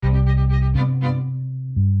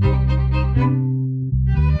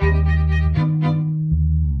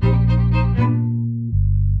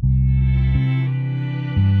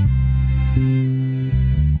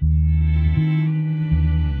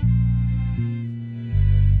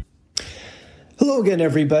Hello again,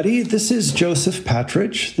 everybody. This is Joseph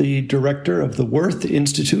Patridge, the director of the Wirth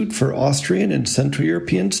Institute for Austrian and Central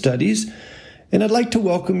European Studies, and I'd like to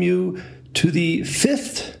welcome you to the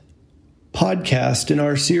fifth podcast in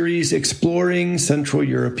our series Exploring Central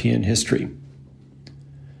European History.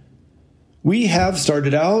 We have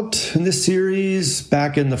started out in this series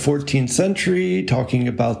back in the 14th century, talking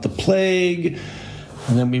about the plague,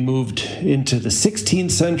 and then we moved into the 16th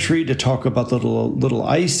century to talk about the little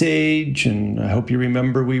ice age. And I hope you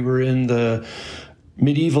remember we were in the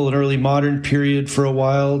medieval and early modern period for a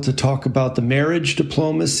while to talk about the marriage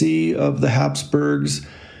diplomacy of the Habsburgs.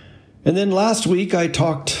 And then last week I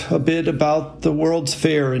talked a bit about the World's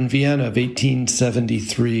Fair in Vienna of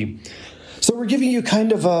 1873. So we're giving you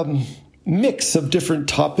kind of a mix of different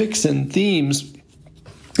topics and themes.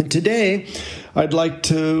 And today I'd like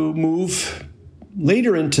to move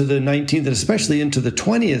later into the 19th and especially into the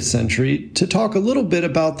 20th century to talk a little bit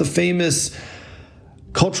about the famous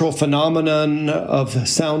cultural phenomenon of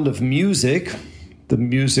Sound of Music, the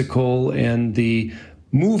musical and the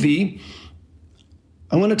movie.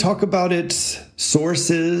 I want to talk about its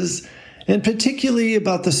sources and particularly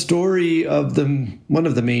about the story of one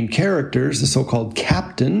of the main characters, the so-called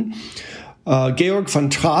captain, Georg von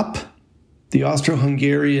Trapp, the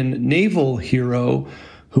Austro-Hungarian naval hero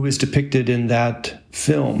who is depicted in that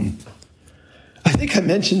film. I think I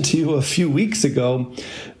mentioned to you a few weeks ago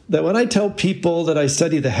that when I tell people that I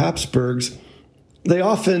study the Habsburgs, they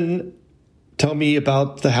often tell me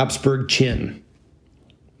about the Habsburg chin,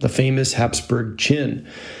 the famous Habsburg chin.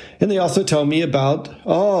 And they also tell me about,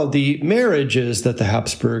 the marriages that the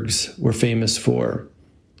Habsburgs were famous for.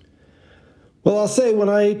 Well, I'll say when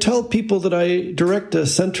I tell people that I direct a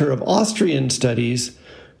Center of Austrian Studies,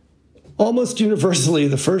 almost universally,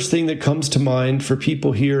 the first thing that comes to mind for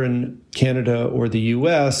people here in Canada or the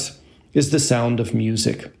U.S. is the sound of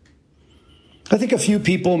music. I think a few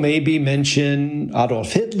people maybe mention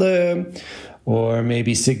Adolf Hitler or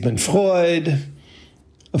maybe Sigmund Freud.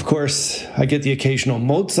 Of course, I get the occasional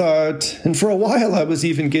Mozart, and for a while I was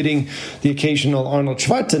even getting the occasional Arnold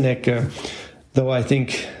Schwarzenegger, though I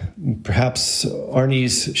think perhaps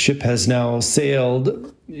Arnie's ship has now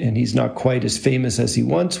sailed and he's not quite as famous as he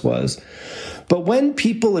once was. But when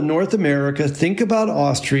people in North America think about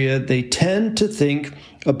Austria, they tend to think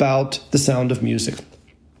about the Sound of Music.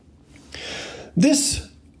 This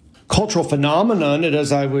cultural phenomenon,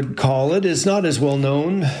 as I would call it, is not as well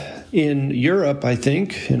known in Europe, I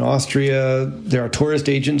think. In Austria, there are tourist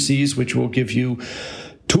agencies which will give you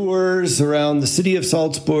tours around the city of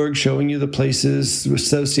Salzburg, showing you the places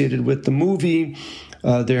associated with the movie.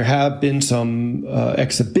 There have been some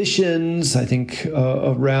exhibitions, I think,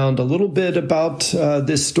 around a little bit about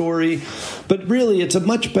this story. But really, it's a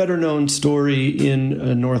much better known story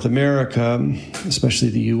in North America, especially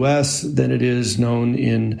the U.S., than it is known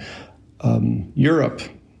in Europe,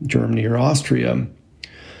 Germany or Austria.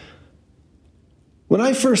 When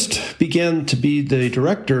I first began to be the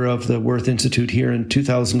director of the Wirth Institute here in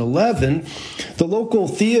 2011, the local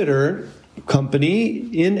theater company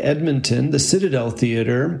in Edmonton, the Citadel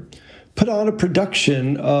Theater, put on a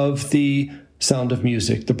production of the Sound of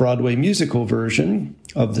Music, the Broadway musical version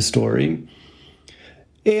of the story.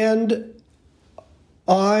 And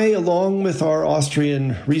I, along with our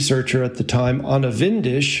Austrian researcher at the time, Anna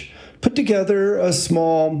Windisch, put together a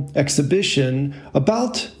small exhibition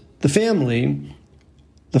about the family,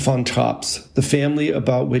 the von Trapps, the family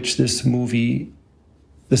about which the story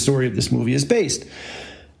of this movie is based.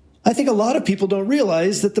 I think a lot of people don't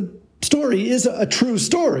realize that the story is a true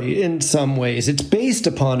story in some ways. It's based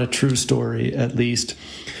upon a true story, at least.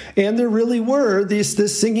 And there really were this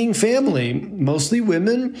singing family, mostly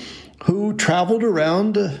women, who traveled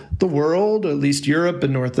around the world, at least Europe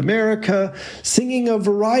and North America, singing a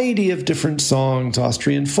variety of different songs,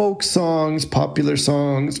 Austrian folk songs, popular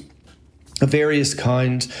songs of various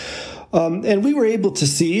kinds. And we were able to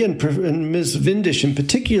see, and Ms. Windisch in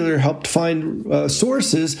particular helped find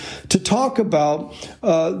sources to talk about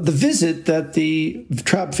the visit that the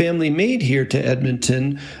Trapp family made here to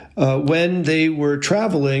Edmonton when they were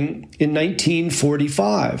traveling in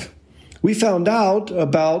 1945. We found out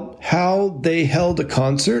about how they held a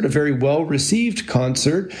concert, a very well-received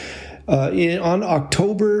concert, on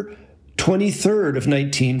October 23rd of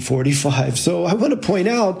 1945. So I want to point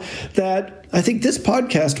out that I think this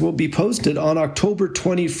podcast will be posted on October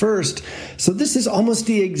 21st. So this is almost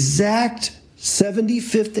the exact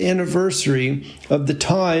 75th anniversary of the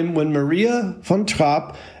time when Maria von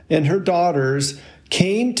Trapp and her daughters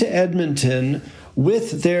came to Edmonton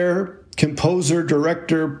with their composer,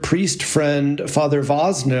 director, priest friend, Father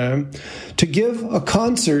Wosner, to give a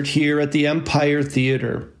concert here at the Empire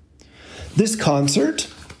Theater. This concert,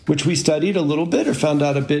 which we studied a little bit or found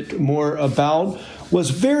out a bit more about, was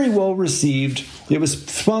very well received. It was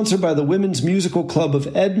sponsored by the Women's Musical Club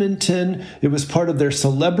of Edmonton. It was part of their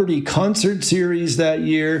celebrity concert series that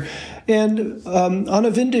year. And Anna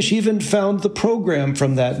Windisch even found the program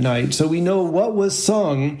from that night. So we know what was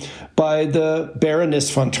sung by the Baroness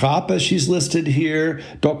von Trapp, as she's listed here,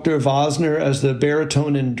 Dr. Wasner as the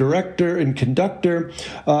baritone and director and conductor,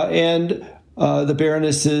 and the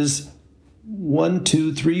Baroness's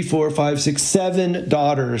 7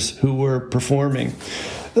 daughters who were performing.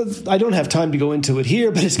 I don't have time to go into it here,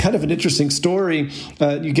 but it's kind of an interesting story.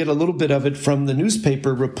 You get a little bit of it from the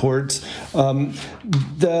newspaper reports.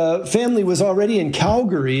 The family was already in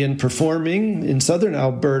Calgary and performing in southern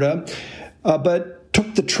Alberta, but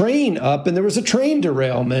took the train up, and there was a train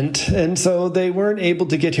derailment, and so they weren't able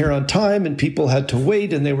to get here on time, and people had to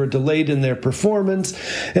wait, and they were delayed in their performance.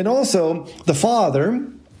 And also, the father,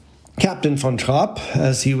 Captain von Trapp,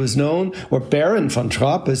 as he was known, or Baron von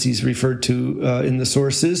Trapp, as he's referred to in the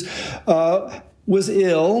sources, was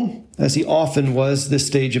ill, as he often was this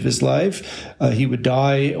stage of his life. He would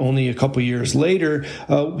die only a couple years later.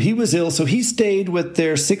 He was ill, so he stayed with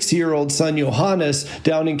their 6-year-old son, Johannes,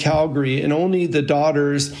 down in Calgary, and only the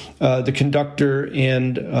daughters, the conductor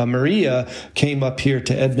and Maria, came up here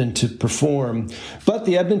to Edmonton to perform. But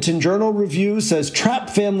the Edmonton Journal Review says, Trapp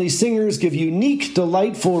family singers give unique,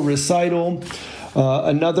 delightful recital.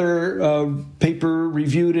 Another paper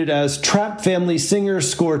reviewed it as Trapp family singers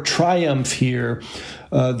score triumph here.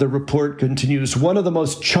 The report continues, one of the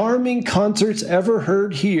most charming concerts ever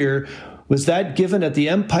heard here was that given at the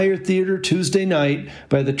Empire Theatre Tuesday night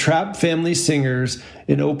by the Trapp family singers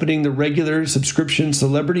in opening the regular subscription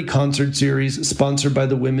celebrity concert series sponsored by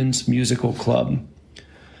the Women's Musical Club.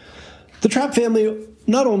 The Trapp family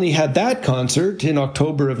not only had that concert in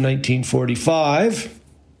October of 1945,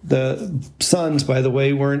 the sons, by the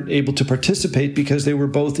way, weren't able to participate because they were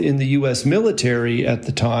both in the U.S. military at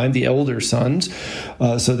the time, the elder sons,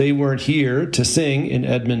 so they weren't here to sing in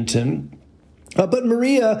Edmonton. But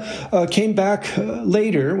Maria came back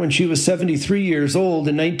later, when she was 73 years old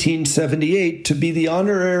in 1978, to be the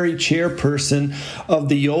honorary chairperson of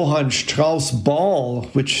the Johann Strauss Ball,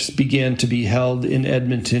 which began to be held in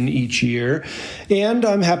Edmonton each year. And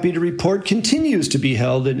I'm happy to report continues to be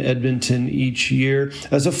held in Edmonton each year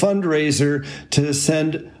as a fundraiser to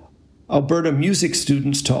send Alberta music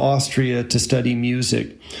students to Austria to study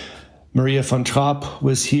music. Maria von Trapp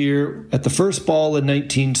was here at the first ball in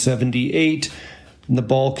 1978, and the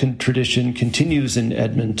ball tradition continues in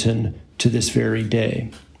Edmonton to this very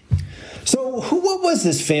day. So what was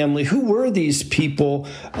this family? Who were these people?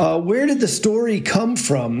 Where did the story come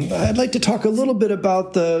from? I'd like to talk a little bit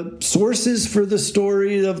about the sources for the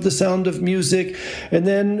story of The Sound of Music, and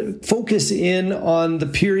then focus in on the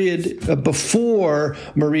period before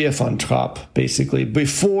Maria von Trapp, basically,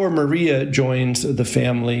 before Maria joins the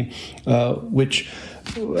family, which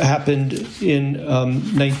happened in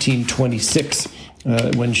 1926,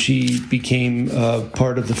 when she became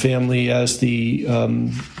part of the family as the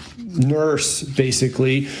nurse,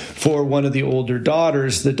 basically, for one of the older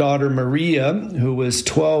daughters. The daughter Maria, who was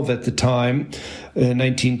 12 at the time, in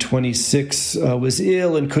 1926, was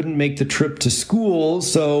ill and couldn't make the trip to school.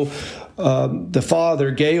 So the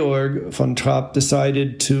father, Georg von Trapp,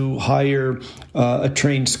 decided to hire a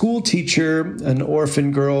trained school teacher, an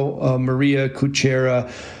orphan girl, Maria Kuchera,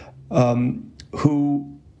 who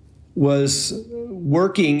was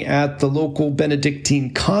working at the local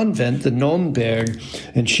Benedictine convent, the Nonnberg,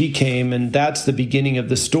 and she came, and that's the beginning of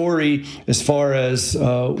the story as far as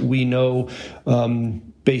we know,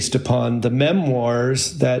 based upon the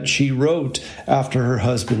memoirs that she wrote after her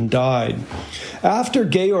husband died. After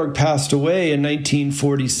Georg passed away in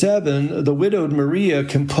 1947, the widowed Maria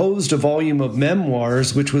composed a volume of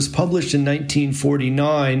memoirs, which was published in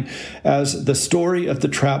 1949 as The Story of the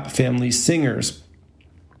Trapp Family Singers.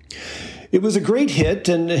 It was a great hit,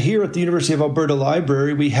 and here at the University of Alberta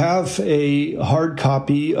Library, we have a hard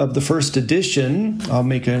copy of the first edition. I'll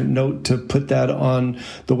make a note to put that on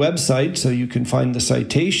the website so you can find the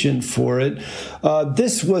citation for it.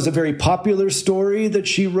 This was a very popular story that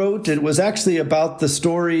she wrote. It was actually about the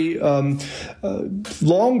story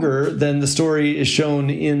longer than the story is shown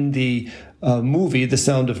in the movie, The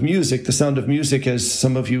Sound of Music. The Sound of Music, as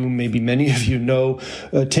some of you, maybe many of you know,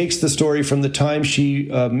 takes the story from the time she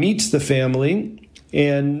meets the family,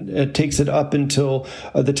 and it takes it up until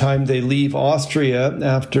the time they leave Austria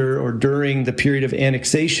after or during the period of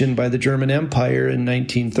annexation by the German Empire in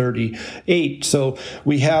 1938. So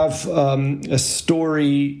we have a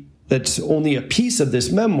story that's only a piece of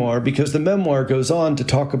this memoir, because the memoir goes on to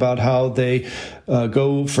talk about how they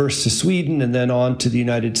go first to Sweden and then on to the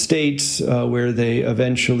United States, where they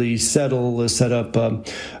eventually set up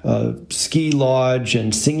a ski lodge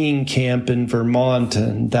and singing camp in Vermont,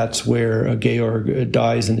 and that's where Georg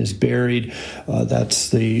dies and is buried. That's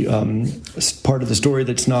the part of the story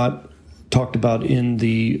that's not talked about in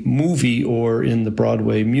the movie or in the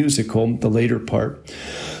Broadway musical, the later part.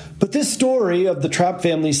 But this story of the Trapp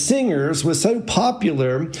family singers was so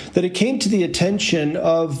popular that it came to the attention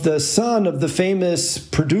of the son of the famous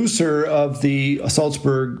producer of the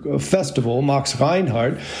Salzburg Festival, Max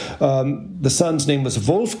Reinhardt. The son's name was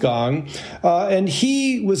Wolfgang, and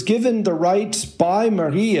he was given the rights by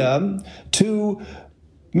Maria to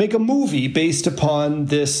make a movie based upon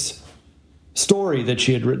this story that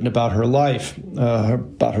she had written about her life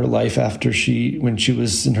after when she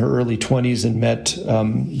was in her early 20s and met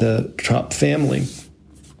the Trapp family.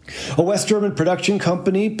 A West German production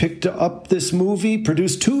company picked up this movie,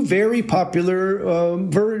 produced two very popular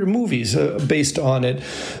movies based on it.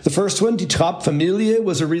 The first one, Die Trapp-Familie,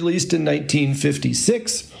 was released in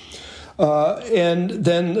 1956. And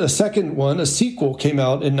then a second one, a sequel, came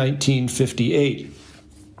out in 1958.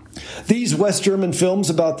 These West German films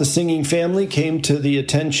about the singing family came to the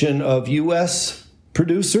attention of U.S.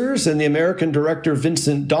 producers, and the American director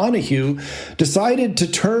Vincent Donahue decided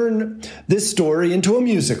to turn this story into a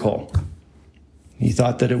musical. He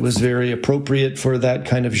thought that it was very appropriate for that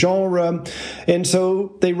kind of genre, and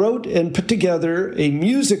so they wrote and put together a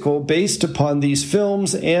musical based upon these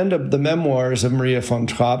films and of the memoirs of Maria von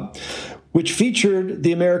Trapp, which featured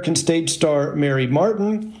the American stage star Mary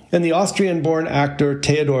Martin and the Austrian-born actor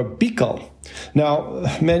Theodor Bickel. Now,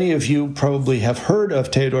 many of you probably have heard of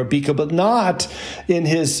Theodor Bickel, but not in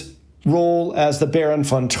his role as the Baron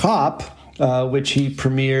von Trapp, which he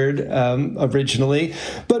premiered originally.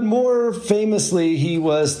 But more famously, he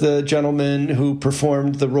was the gentleman who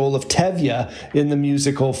performed the role of Tevye in the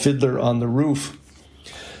musical Fiddler on the Roof.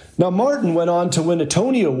 Now, Martin went on to win a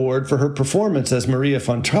Tony Award for her performance as Maria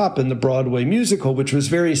von Trapp in the Broadway musical, which was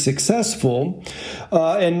very successful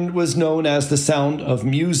and was known as The Sound of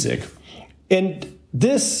Music. And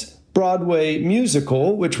this Broadway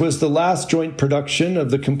musical, which was the last joint production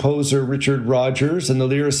of the composer Richard Rodgers and the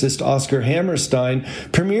lyricist Oscar Hammerstein,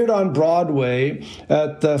 premiered on Broadway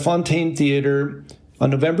at the Fontaine Theater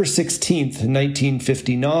on November 16th,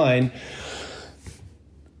 1959.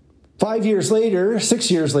 6 years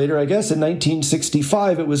later, I guess, in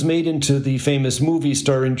 1965, it was made into the famous movie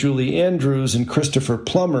starring Julie Andrews and Christopher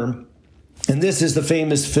Plummer. And this is the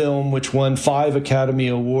famous film which won 5 Academy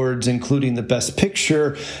Awards, including the Best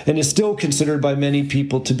Picture, and is still considered by many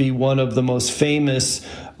people to be one of the most famous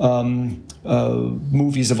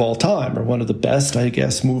movies of all time, or one of the best, I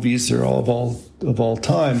guess, movies of all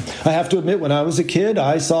time. I have to admit, when I was a kid,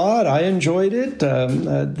 I saw it. I enjoyed it.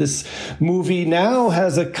 This movie now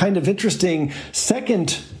has a kind of interesting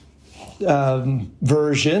second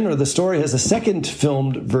version, or the story has a second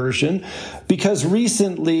filmed version, because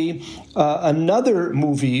recently another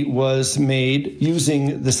movie was made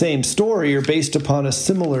using the same story or based upon a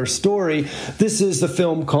similar story. This is the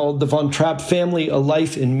film called The Von Trapp Family, A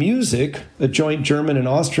Life in Music, a joint German and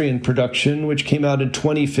Austrian production, which came out in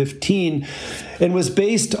 2015 and was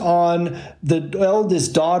based on the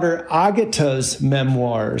eldest daughter Agatha's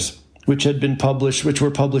memoirs, which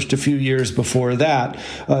were published a few years before that.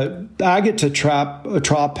 Agatha Trapp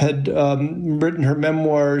had written her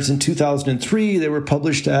memoirs in 2003. They were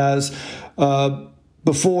published as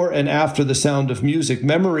Before and After the Sound of Music,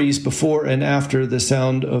 Memories Before and After the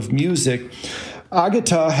Sound of Music.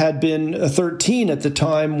 Agatha had been 13 at the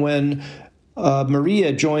time when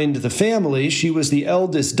Maria joined the family. She was the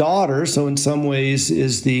eldest daughter, so in some ways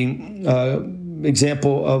is the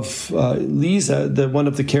example of Liesel, one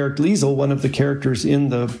of the characters in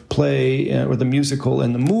the play or the musical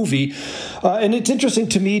and the movie. And it's interesting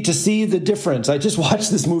to me to see the difference. I just watched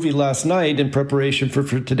this movie last night in preparation for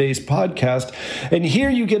today's podcast, and here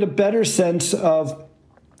you get a better sense of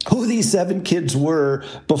who these 7 kids were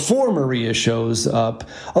before Maria shows up,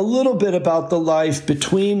 a little bit about the life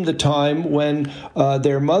between the time when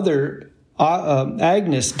their mother,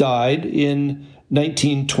 Agnes, died in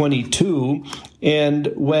 1922,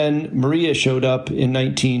 and when Maria showed up in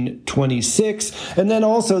 1926. And then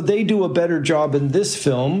also they do a better job in this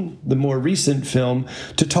film, the more recent film,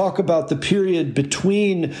 to talk about the period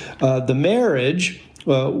between the marriage,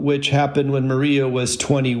 which happened when Maria was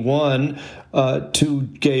 21, to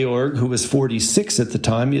Georg, who was 46 at the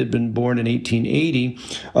time. He had been born in 1880.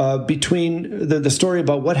 Between the story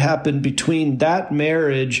about what happened between that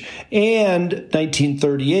marriage and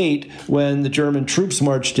 1938, when the German troops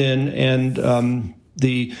marched in and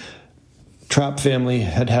the Trapp family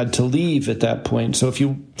had to leave at that point. So if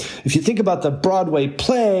you think about the Broadway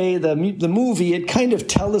play, the movie, it kind of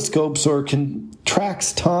telescopes or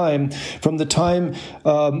tracks time from the time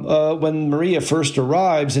when Maria first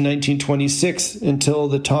arrives in 1926 until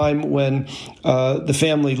the time when the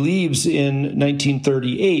family leaves in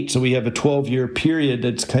 1938. So we have a 12-year period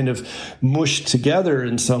that's kind of mushed together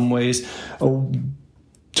in some ways.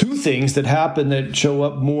 Two things that happen that show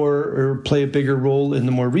up more or play a bigger role in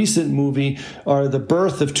the more recent movie are the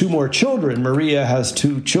birth of two more children. Maria has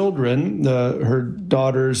two children, her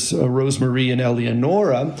daughters, Rosemarie and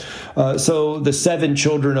Eleonora. So the 7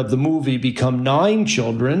 children of the movie become 9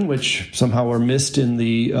 children, which somehow are missed in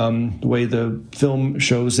the way the film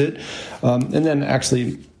shows it. And then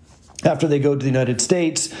actually, after they go to the United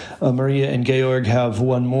States, Maria and Georg have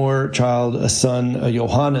one more child, a son,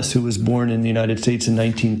 Johannes, who was born in the United States in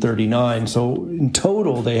 1939. So in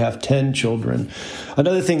total, they have 10 children.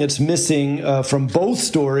 Another thing that's missing from both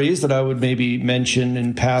stories that I would maybe mention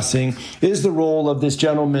in passing is the role of this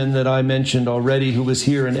gentleman that I mentioned already, who was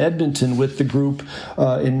here in Edmonton with the group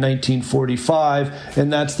in 1945,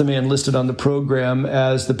 and that's the man listed on the program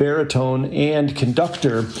as the baritone and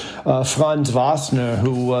conductor, Franz Wassner,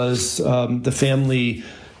 who was the family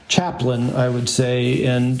chaplain, I would say,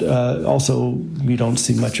 and also we don't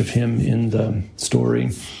see much of him in the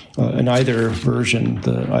story in either version,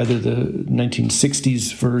 either the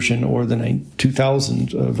 1960s version or the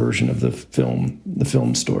 2000 version of the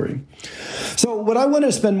film story. So what I want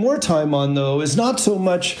to spend more time on, though, is not so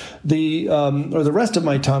much or the rest of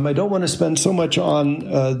my time. I don't want to spend so much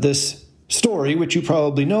on this story, which you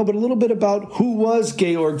probably know, but a little bit about who was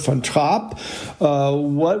Georg von Trapp,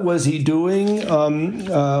 what was he doing,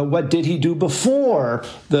 what did he do before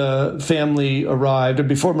the family arrived, or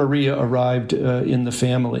before Maria arrived in the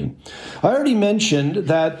family. I already mentioned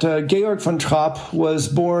that Georg von Trapp was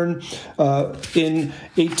born in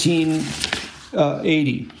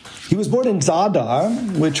 1880. He was born in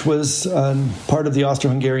Zadar, which was part of the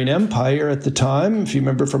Austro-Hungarian Empire at the time. If you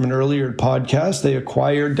remember from an earlier podcast, they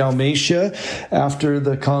acquired Dalmatia after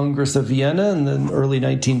the Congress of Vienna in the early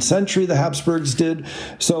 19th century, the Habsburgs did.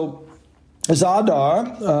 So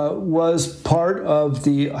Zadar was part of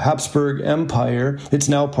the Habsburg Empire. It's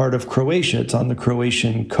now part of Croatia. It's on the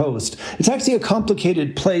Croatian coast. It's actually a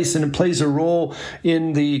complicated place, and it plays a role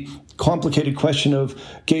in the complicated question of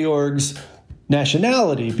Georg's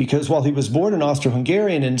nationality, because while he was born in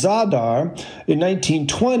Austro-Hungarian in Zadar, in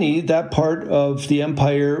 1920, that part of the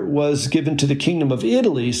empire was given to the Kingdom of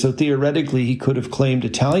Italy, so theoretically he could have claimed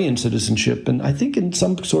Italian citizenship, and I think in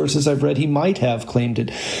some sources I've read he might have claimed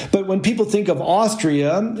it. But when people think of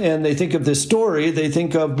Austria and they think of this story, they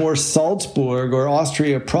think of more Salzburg or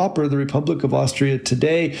Austria proper, the Republic of Austria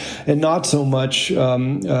today, and not so much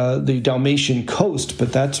the Dalmatian coast,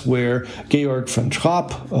 but that's where Georg von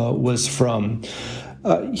Trapp was from.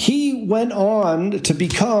 He went on to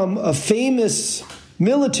become a famous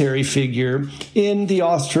military figure in the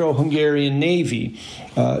Austro-Hungarian Navy.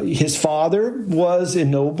 His father was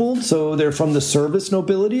ennobled, so they're from the service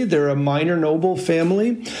nobility. They're a minor noble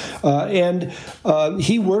family. And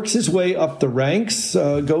he works his way up the ranks,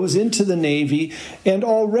 goes into the Navy, and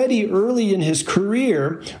already early in his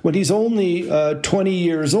career, when he's only 20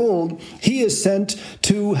 years old, he is sent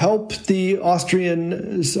to help the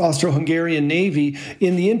Austro-Hungarian Navy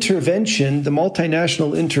in the intervention, the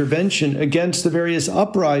multinational intervention against the various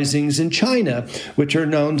uprisings in China, which are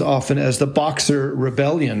known often as the Boxer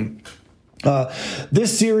Rebellion.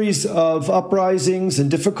 This series of uprisings and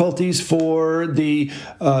difficulties for the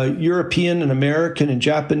European and American and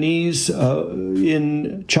Japanese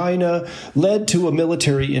in China led to a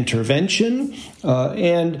military intervention,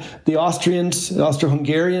 and the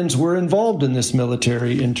Austro-Hungarians were involved in this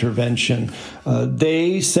military intervention.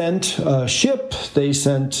 They sent a ship, they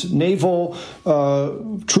sent naval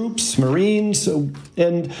troops, Marines,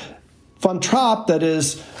 and von Trapp, that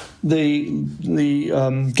is,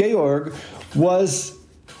 the Georg, was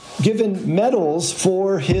given medals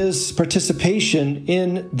for his participation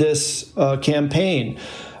in this campaign.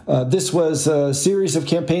 This was a series of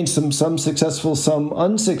campaigns, some successful, some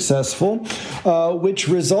unsuccessful, which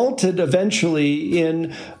resulted eventually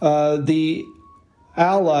in the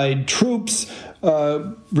Allied troops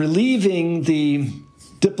relieving the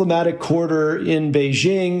diplomatic quarter in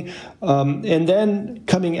Beijing. And then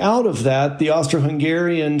coming out of that, the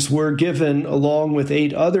Austro-Hungarians were given, along with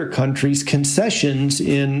 8 other countries, concessions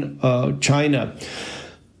in China.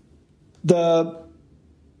 The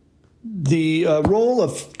role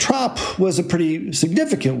of Trapp was a pretty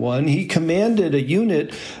significant one. He commanded a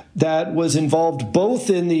unit that was involved both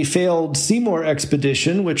in the failed Seymour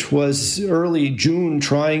expedition, which was early June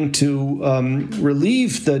trying to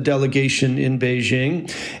relieve the delegation in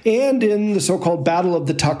Beijing, and in the so-called Battle of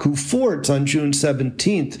the Taku Forts on June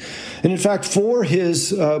 17th. And in fact, for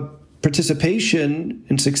his participation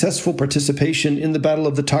and successful participation in the Battle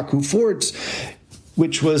of the Taku Forts,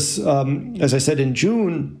 which was, as I said, in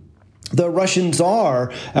June, the Russian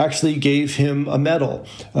Tsar actually gave him a medal.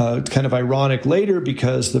 It's kind of ironic later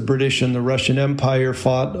because the British and the Russian Empire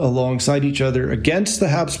fought alongside each other against the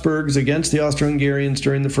Habsburgs, against the Austro-Hungarians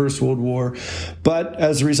during the First World War. But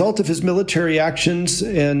as a result of his military actions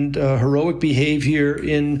and heroic behavior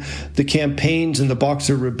in the campaigns in the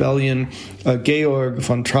Boxer Rebellion, Georg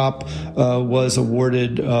von Trapp was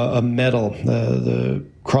awarded a medal, the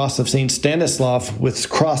Cross of St. Stanislav with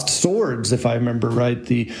crossed swords, if I remember right,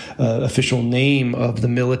 the official name of the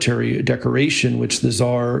military decoration which the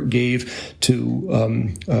Tsar gave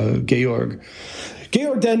to Georg.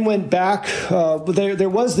 Georg then went back. There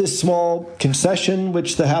was this small concession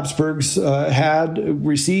which the Habsburgs had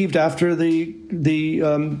received after the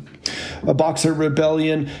Boxer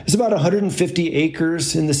Rebellion. It's about 150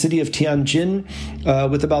 acres in the city of Tianjin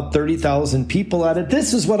with about 30,000 people at it.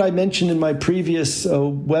 This is what I mentioned in my previous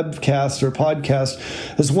webcast or podcast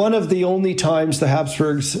as one of the only times the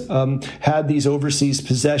Habsburgs had these overseas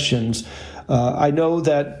possessions. I know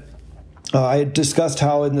that I had discussed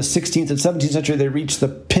how in the 16th and 17th century they reached the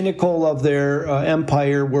pinnacle of their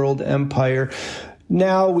empire, world empire.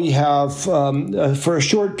 Now we have, for a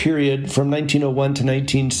short period from 1901 to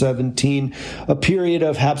 1917, a period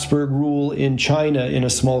of Habsburg rule in China in a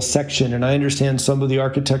small section. And I understand some of the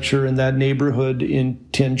architecture in that neighborhood in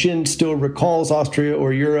Tianjin still recalls Austria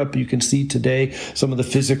or Europe. You can see today some of the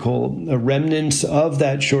physical remnants of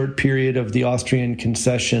that short period of the Austrian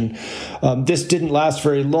concession. This didn't last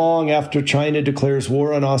very long. After China declares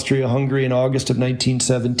war on Austria-Hungary in August of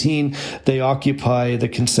 1917, they occupy the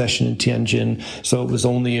concession in Tianjin. So it was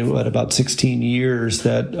only at about 16 years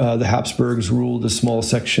that the Habsburgs ruled a small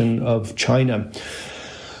section of China.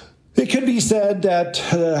 It could be said that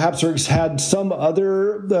the Habsburgs had some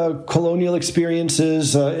other colonial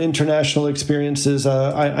experiences, international experiences.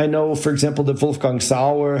 I know, for example, that Wolfgang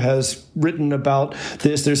Sauer has written about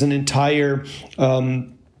this. There's an entire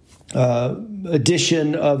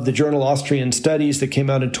edition of the journal Austrian Studies that came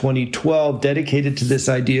out in 2012 dedicated to this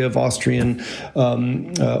idea of Austrian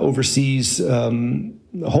overseas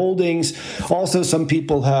holdings. Also, some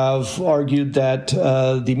people have argued that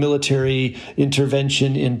the military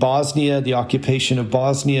intervention in Bosnia, the occupation of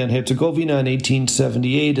Bosnia and Herzegovina in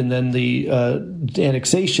 1878, and then the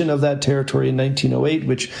annexation of that territory in 1908,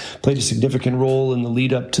 which played a significant role in the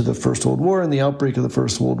lead up to the First World War and the outbreak of the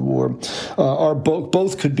First World War, are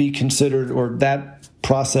both could be considered, or that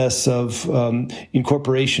process of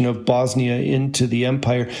incorporation of Bosnia into the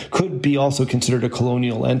empire could be also considered a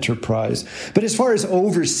colonial enterprise. But as far as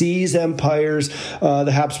overseas empires,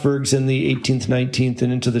 the Habsburgs in the 18th, 19th,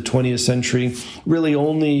 and into the 20th century really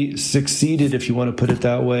only succeeded, if you want to put it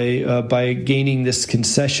that way, by gaining this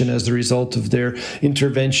concession as a result of their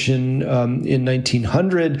intervention in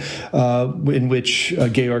 1900, in which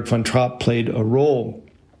Georg von Trapp played a role.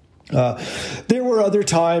 There were other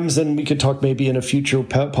times, and we could talk maybe in a future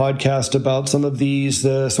podcast about some of these.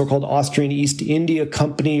 The so-called Austrian East India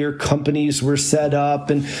Company or companies were set up,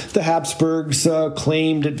 and the Habsburgs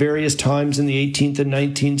claimed at various times in the 18th and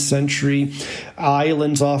 19th century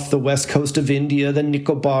islands off the west coast of India, the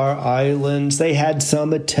Nicobar Islands. They had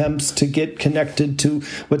some attempts to get connected to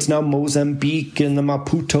what's now Mozambique and the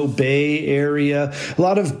Maputo Bay area. A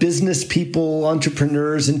lot of business people,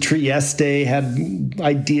 entrepreneurs in Trieste had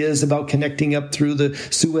ideas about connecting up through the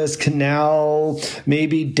Suez Canal,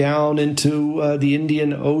 maybe down into the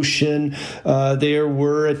Indian Ocean. There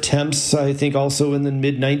were attempts, I think, also in the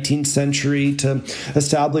mid-19th century to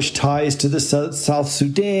establish ties to the South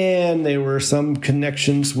Sudan. There were some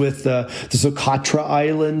connections with the Socotra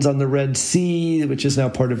Islands on the Red Sea, which is now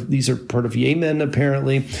part of Yemen,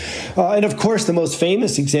 apparently. And of course, the most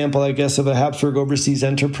famous example, I guess, of a Habsburg overseas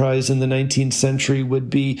enterprise in the 19th century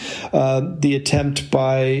would be the attempt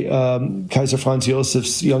by Kaiser Franz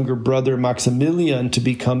Josef's younger brother Maximilian to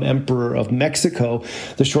become Emperor of Mexico,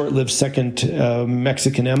 the short-lived Second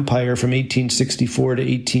Mexican Empire from 1864 to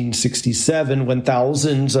 1867, when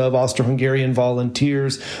thousands of Austro-Hungarian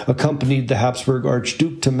volunteers accompanied the Habsburg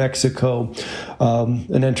Archduke to Mexico,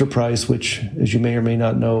 an enterprise which, as you may or may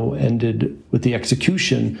not know, ended with the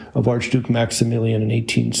execution of Archduke Maximilian in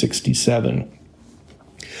 1867.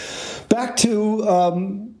 Back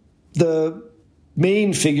to the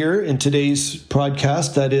main figure in today's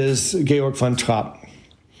podcast, that is Georg von Trapp.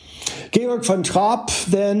 Georg von Trapp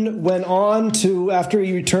then went on to, after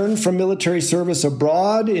he returned from military service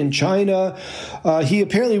abroad in China, he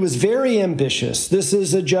apparently was very ambitious. This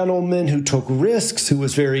is a gentleman who took risks, who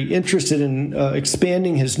was very interested in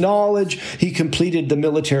expanding his knowledge. He completed the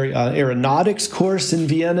military aeronautics course in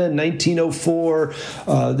Vienna in 1904.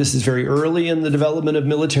 This is very early in the development of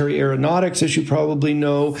military aeronautics, as you probably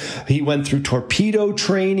know. He went through torpedo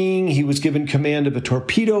training. He was given command of a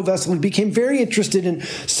torpedo vessel. He became very interested in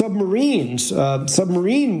submarine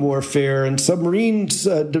warfare, and submarines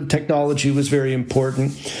technology was very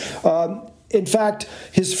important. In fact,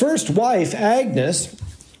 his first wife, Agnes,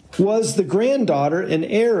 was the granddaughter and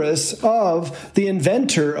heiress of the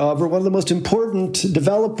inventor of, or one of the most important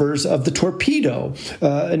developers of the torpedo,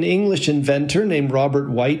 an English inventor named Robert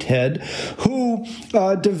Whitehead, who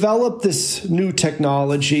developed this new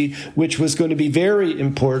technology, which was going to be very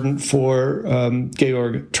important for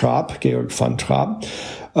Georg von Trapp.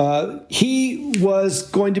 He was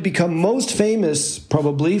going to become most famous,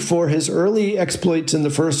 probably, for his early exploits in the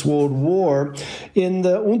First World War in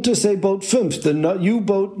the Unterseeboot 5, the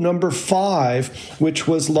U-boat number 5, which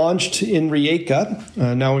was launched in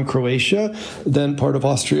Rijeka, now in Croatia, then part of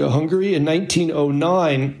Austria-Hungary, in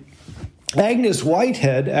 1909. Agnes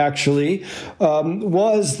Whitehead, actually,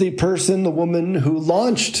 was the woman who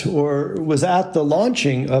launched or was at the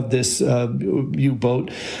launching of this U-boat.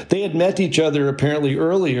 They had met each other apparently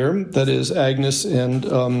earlier, that is, Agnes and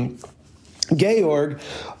Georg,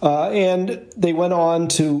 and they went on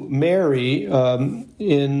to marry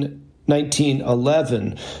in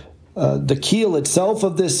 1911. The keel itself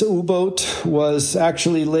of this U-boat was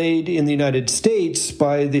actually laid in the United States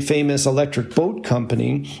by the famous Electric Boat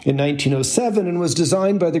Company in 1907 and was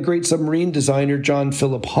designed by the great submarine designer John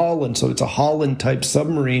Philip Holland. So it's a Holland-type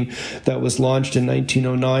submarine that was launched in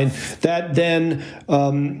 1909 that then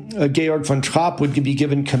Georg von Trapp would be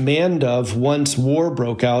given command of once war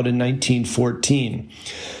broke out in 1914.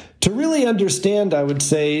 To really understand, I would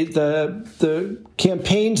say, the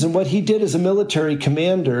campaigns and what he did as a military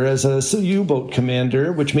commander, as a U-boat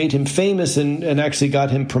commander, which made him famous and actually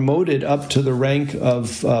got him promoted up to the rank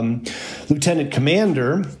of lieutenant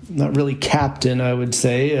commander, not really captain, I would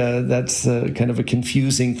say. That's kind of a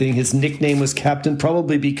confusing thing. His nickname was captain,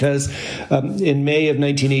 probably because in May of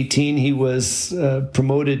 1918 he was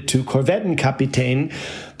promoted to Korvettenkapitän.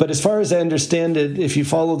 But as far as I understand it, if you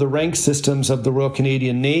follow the rank systems of the Royal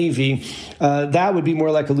Canadian Navy, that would be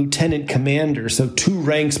more like a lieutenant commander, so 2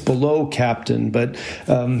 ranks below captain. But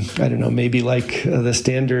I don't know, maybe like the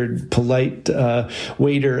standard polite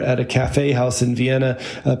waiter at a cafe house in Vienna,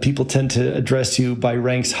 people tend to address you by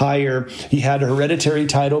ranks higher. He had a hereditary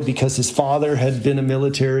title because his father had been a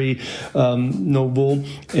military noble,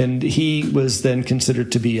 and he was then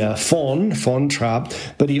considered to be a von Trapp,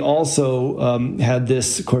 but he also had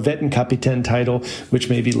this Korvettenkapitän title, which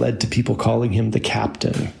maybe led to people calling him the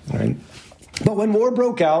captain, right? But when war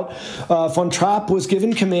broke out, von Trapp was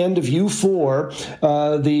given command of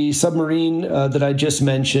U-4, the submarine that I just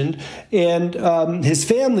mentioned, and his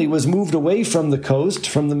family was moved away from the coast,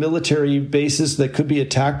 from the military bases that could be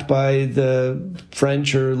attacked by the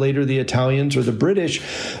French or later the Italians or the British.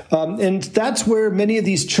 And that's where many of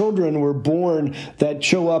these children were born that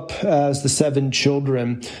show up as the 7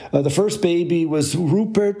 children. The first baby was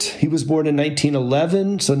Rupert. He was born in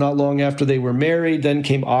 1911, so not long after they were married. Then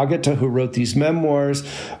came Agatha, who wrote these memoirs.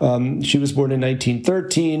 She was born in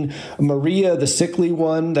 1913. Maria, the sickly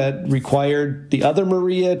one that required the other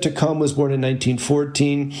Maria to come, was born in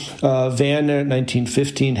 1914. Vanna,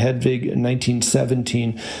 1915. Hedwig,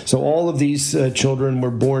 1917. So all of these children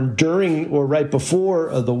were born during or right before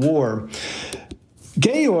the war.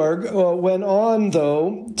 Georg went on,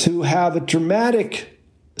 though, to have a dramatic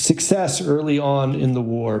success early on in the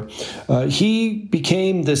war. He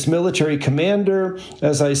became this military commander,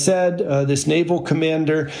 as I said, this naval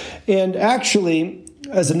commander, and actually,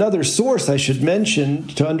 as another source I should mention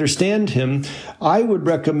to understand him, I would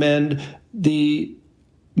recommend the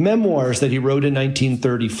memoirs that he wrote in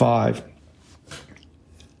 1935.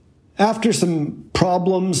 After some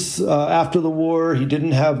problems after the war. He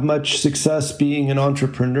didn't have much success being an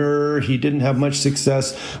entrepreneur. He didn't have much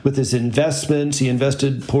success with his investments. He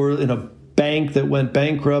invested poorly in a bank that went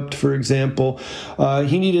bankrupt, for example.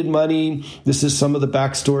 He needed money. This is some of the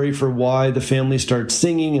backstory for why the family starts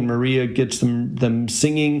singing, and Maria gets them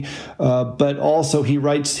singing. But also he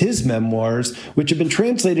writes his memoirs, which have been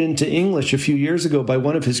translated into English a few years ago by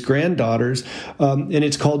one of his granddaughters, and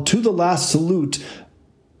it's called To the Last Salute,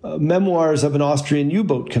 Memoirs of an Austrian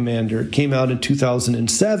U-boat Commander. It came out in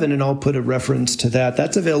 2007, and I'll put a reference to that.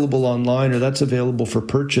 That's available online, or that's available for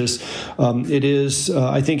purchase. It is,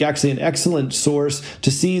 I think, actually an excellent source to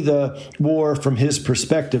see the war from his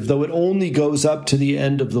perspective, though it only goes up to the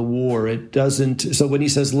end of the war. It doesn't. So when he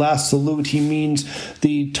says last salute, he means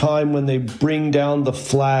the time when they bring down the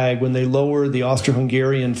flag, when they lower the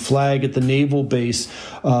Austro-Hungarian flag at the naval base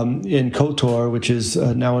in Kotor, which is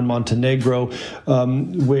now in Montenegro,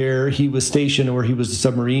 where he was stationed, or he was a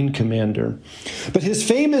submarine commander. But his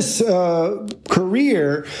famous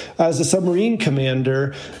career as a submarine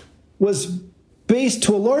commander was based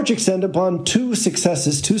to a large extent upon two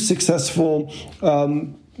successful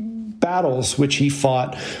battles which he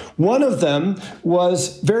fought. One of them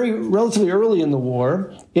was relatively early in the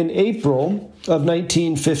war, in April of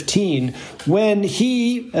 1915, when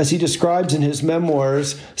he, as he describes in his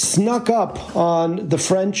memoirs, snuck up on the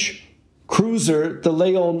French cruiser, the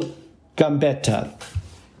Léon Gambetta.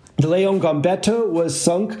 The Léon Gambetta was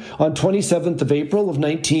sunk on 27th of April of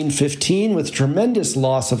 1915 with tremendous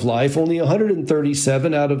loss of life. Only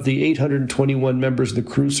 137 out of the 821 members of the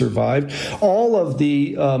crew survived. All of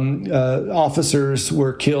the officers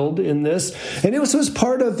were killed in this. And it was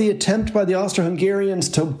part of the attempt by the Austro-Hungarians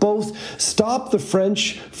to both stop the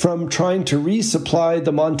French from trying to resupply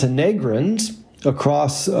the Montenegrins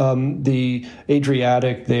across the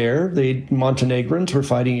Adriatic there. The Montenegrins were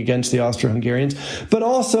fighting against the Austro-Hungarians, but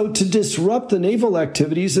also to disrupt the naval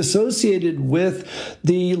activities associated with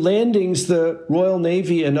the landings the Royal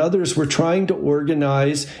Navy and others were trying to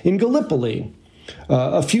organize in Gallipoli.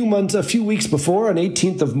 A few weeks before, on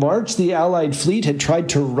 18th of March, the Allied fleet had tried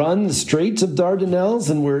to run the Straits of Dardanelles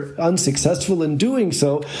and were unsuccessful in doing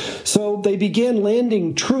so. So they began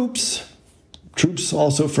landing troops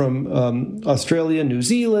also from Australia, New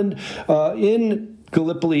Zealand, in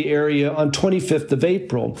Gallipoli area on 25th of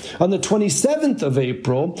April. On the 27th of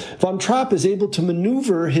April, von Trapp is able to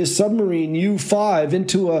maneuver his submarine U-5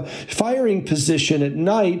 into a firing position at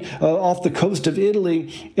night off the coast of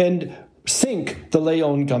Italy and sink the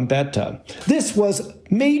Léon Gambetta. This was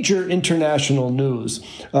major international news.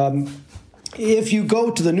 If you go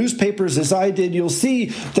to the newspapers, as I did, you'll see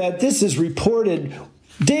that this is reported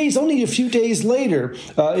only a few days later.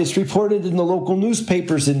 It's reported in the local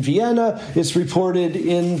newspapers in Vienna. It's reported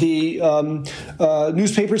in the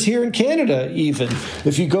newspapers here in Canada, even.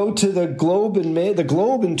 If you go to the Globe in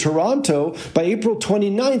Toronto, by April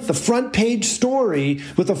 29th, the front page story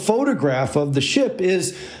with a photograph of the ship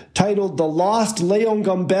is titled "The Lost Léon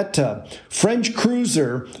Gambetta, French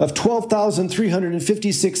cruiser of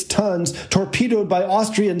 12,356 tons torpedoed by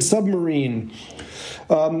Austrian submarine."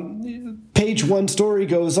 Page one story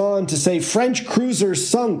goes on to say, "French cruiser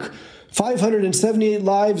sunk, 578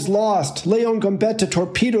 lives lost. Léon Gambetta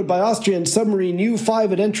torpedoed by Austrian submarine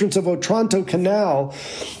U-5 at entrance of Otranto Canal."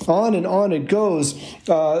 On and on it goes.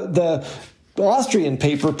 The Austrian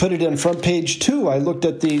paper put it in front page 2. I looked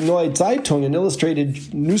at the Neue Zeitung, an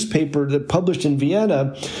illustrated newspaper that published in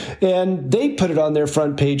Vienna, and they put it on their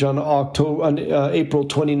front page on April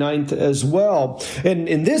 29th as well. And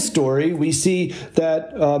in this story, we see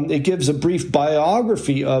that it gives a brief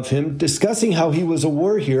biography of him, discussing how he was a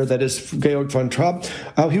war hero, that is Georg von Trapp,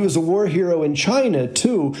 how he was a war hero in China,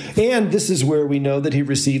 too. And this is where we know that he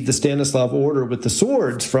received the Stanislav Order with the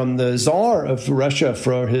swords from the Tsar of Russia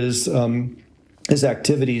for his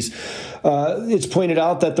activities. It's pointed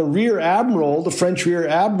out that the French rear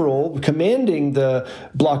admiral commanding the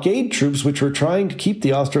blockade troops, which were trying to keep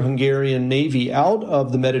the Austro-Hungarian Navy out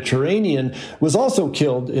of the Mediterranean, was also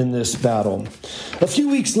killed in this battle. A few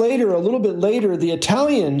weeks later, a little bit later, the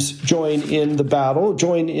Italians join in the battle,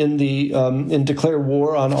 and declare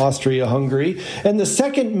war on Austria-Hungary. And the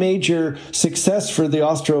second major success for the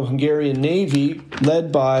Austro-Hungarian Navy,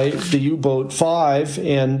 led by the U-boat 5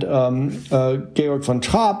 and Georg von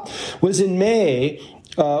Trapp, was in it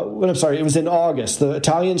was in August. The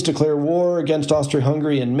Italians declare war against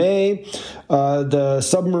Austria-Hungary in May. The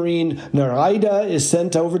submarine Nereida is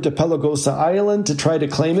sent over to Pelagosa Island to try to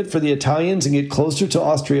claim it for the Italians and get closer to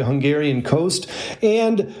Austria-Hungarian coast.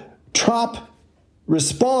 And Trapp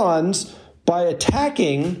responds by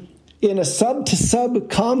attacking in a sub-to-sub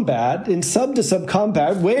combat,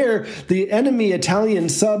 where the enemy Italian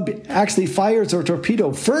sub actually fires a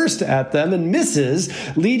torpedo first at them and misses,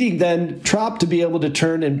 leading then Trapp to be able to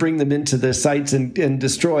turn and bring them into the sights and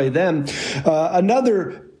destroy them.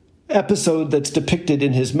 Another episode that's depicted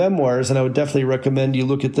in his memoirs, and I would definitely recommend you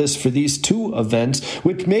look at this for these two events,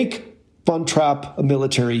 which make von Trapp a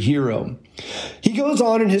military hero. He goes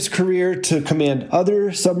on in his career to command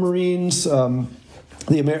other submarines.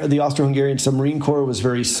 The Austro-Hungarian Submarine Corps was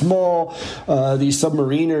very small. These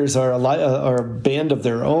submariners are a band of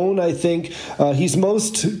their own, I think. He's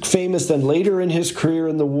most famous then later in his career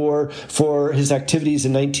in the war for his activities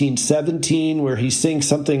in 1917, where he sinks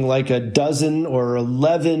something like a dozen or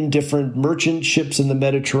 11 different merchant ships in the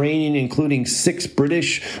Mediterranean, including 6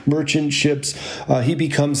 British merchant ships. He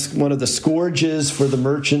becomes one of the scourges for the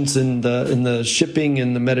merchants in the shipping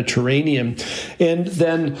in the Mediterranean, and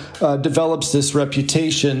then develops this reputation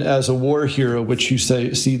as a war hero, which you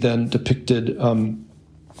see then depicted in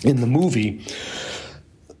the movie.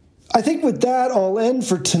 I think with that, I'll end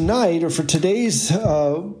for tonight or for today's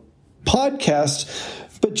podcast.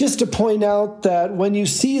 But just to point out that when you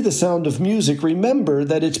see The Sound of Music, remember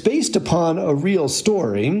that it's based upon a real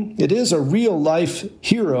story. It is a real-life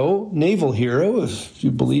hero, naval hero, if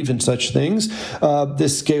you believe in such things,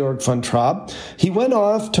 this Georg von Trapp. He went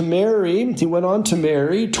on to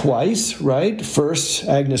marry twice, right? First,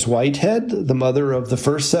 Agnes Whitehead, the mother of the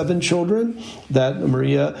first 7 children that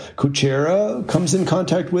Maria Kuchera comes in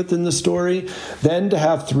contact with in the story. Then to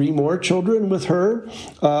have 3 more children with her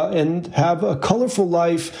and have a colorful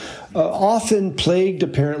life, often plagued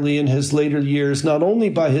apparently in his later years, not only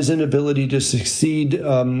by his inability to succeed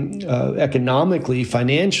economically,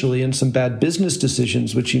 financially, and some bad business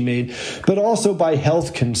decisions which he made, but also by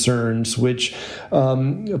health concerns which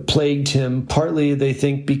plagued him, partly, they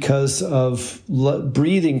think, because of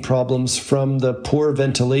breathing problems from the poor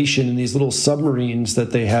ventilation in these little submarines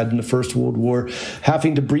that they had in the First World War,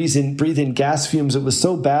 having to breathe in gas fumes. It was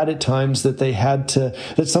so bad at times that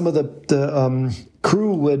that some of the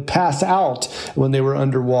crew would pass out when they were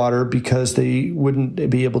underwater because they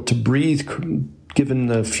wouldn't be able to breathe given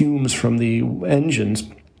the fumes from the engines.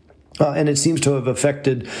 And it seems to have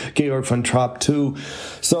affected Georg von Trapp too.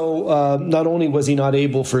 So not only was he not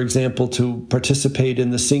able, for example, to participate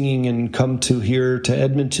in the singing and come to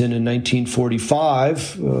Edmonton in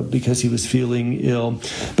 1945 because he was feeling ill,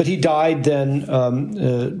 but he died then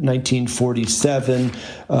 1947,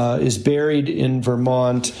 is buried in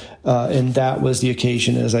Vermont, and that was the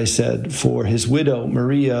occasion, as I said, for his widow,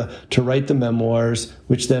 Maria, to write the memoirs,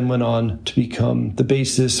 which then went on to become the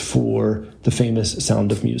basis for the famous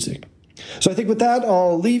Sound of Music. So I think with that,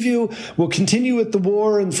 I'll leave you. We'll continue with the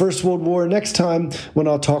war and First World War next time when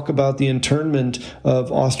I'll talk about the internment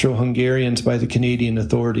of Austro-Hungarians by the Canadian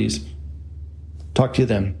authorities. Talk to you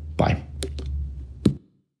then. Bye.